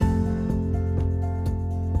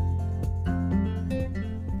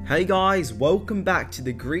Hey guys, welcome back to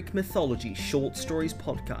the Greek Mythology Short Stories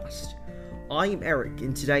podcast. I'm Eric,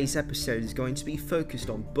 and today's episode is going to be focused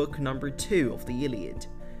on book number 2 of the Iliad.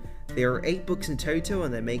 There are 8 books in total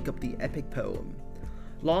and they make up the epic poem.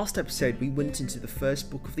 Last episode we went into the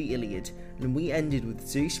first book of the Iliad, and we ended with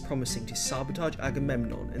Zeus promising to sabotage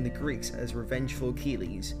Agamemnon and the Greeks as revenge for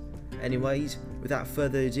Achilles. Anyways, without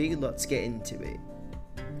further ado, let's get into it.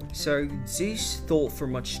 So, Zeus thought for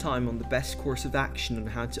much time on the best course of action on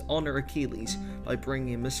how to honor Achilles by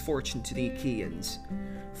bringing misfortune to the Achaeans.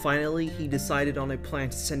 Finally, he decided on a plan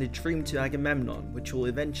to send a dream to Agamemnon, which will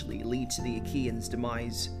eventually lead to the Achaeans'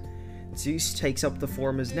 demise. Zeus takes up the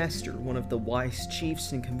form as Nestor, one of the wise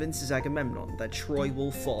chiefs, and convinces Agamemnon that Troy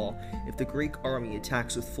will fall if the Greek army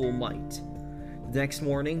attacks with full might. The next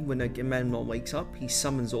morning, when Agamemnon wakes up, he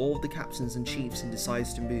summons all of the captains and chiefs and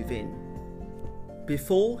decides to move in.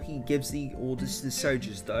 Before he gives the orders to the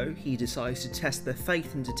soldiers though, he decides to test their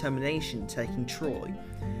faith and determination taking Troy.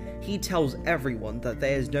 He tells everyone that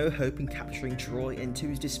there is no hope in capturing Troy, and to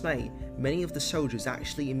his dismay, many of the soldiers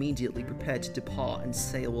actually immediately prepare to depart and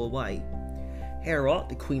sail away. Hera,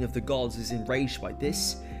 the queen of the gods, is enraged by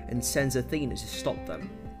this and sends Athena to stop them.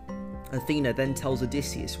 Athena then tells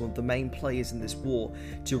Odysseus, one of the main players in this war,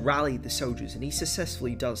 to rally the soldiers, and he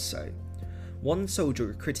successfully does so. One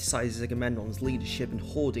soldier criticizes Agamemnon's leadership and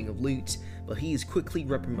hoarding of loot, but he is quickly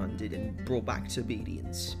reprimanded and brought back to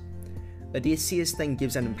obedience. Odysseus then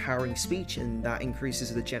gives an empowering speech, and that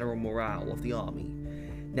increases the general morale of the army.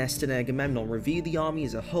 Nestor and Agamemnon review the army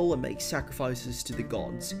as a whole and make sacrifices to the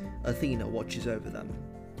gods. Athena watches over them.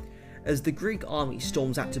 As the Greek army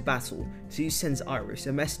storms out to battle, Zeus sends Iris,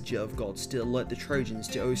 a messenger of gods, to alert the Trojans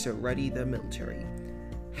to also ready their military.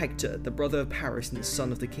 Hector, the brother of Paris and the son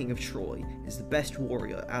of the king of Troy, is the best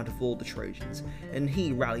warrior out of all the Trojans, and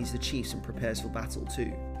he rallies the chiefs and prepares for battle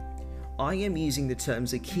too. I am using the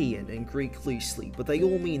terms Achaean and Greek loosely, but they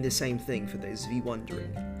all mean the same thing for those of you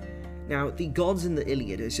wondering. Now, the gods in the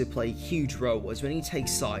Iliad also play a huge role, as many take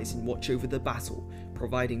sides and watch over the battle,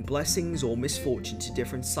 providing blessings or misfortune to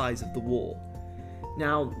different sides of the war.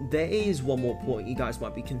 Now, there is one more point you guys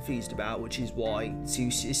might be confused about, which is why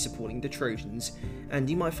Zeus is supporting the Trojans, and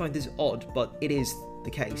you might find this odd, but it is the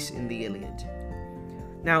case in the Iliad.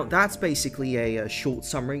 Now, that's basically a short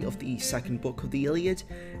summary of the second book of the Iliad,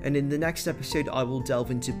 and in the next episode I will delve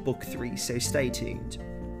into book 3, so stay tuned.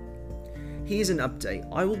 Here's an update.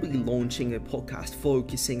 I will be launching a podcast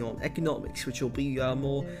focusing on economics, which will be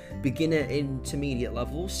more beginner intermediate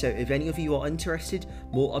level, so if any of you are interested,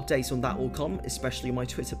 more updates on that will come, especially on my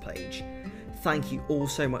Twitter page. Thank you all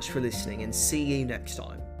so much for listening, and see you next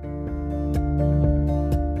time.